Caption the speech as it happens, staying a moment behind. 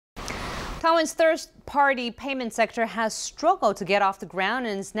Taiwan's third-party payment sector has struggled to get off the ground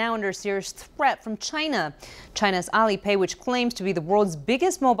and is now under serious threat from China. China's Alipay, which claims to be the world's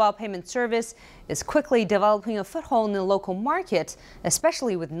biggest mobile payment service, is quickly developing a foothold in the local market,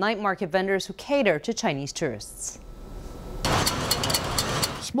 especially with night market vendors who cater to Chinese tourists.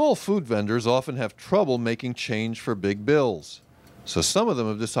 Small food vendors often have trouble making change for big bills. So some of them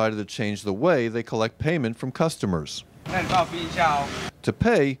have decided to change the way they collect payment from customers. To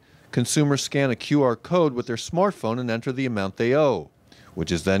pay, consumers scan a QR code with their smartphone and enter the amount they owe,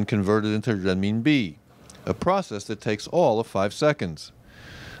 which is then converted into renminbi, a process that takes all of 5 seconds.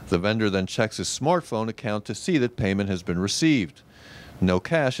 The vendor then checks his smartphone account to see that payment has been received. No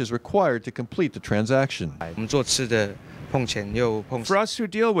cash is required to complete the transaction. For us who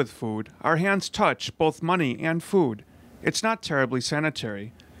deal with food, our hands touch both money and food. It's not terribly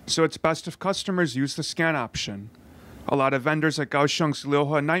sanitary, so it's best if customers use the scan option. A lot of vendors at Kaohsiung's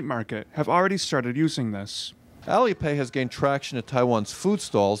Liuhe night market have already started using this. Alipay has gained traction at Taiwan's food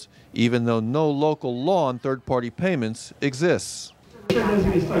stalls, even though no local law on third-party payments exists.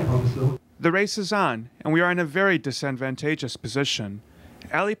 The race is on, and we are in a very disadvantageous position.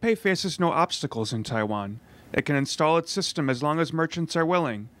 Alipay faces no obstacles in Taiwan. It can install its system as long as merchants are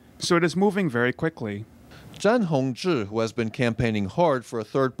willing, so it is moving very quickly. Zhan Hongzhi, who has been campaigning hard for a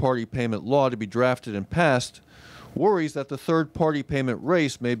third-party payment law to be drafted and passed, worries that the third-party payment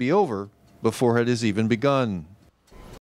race may be over before it has even begun.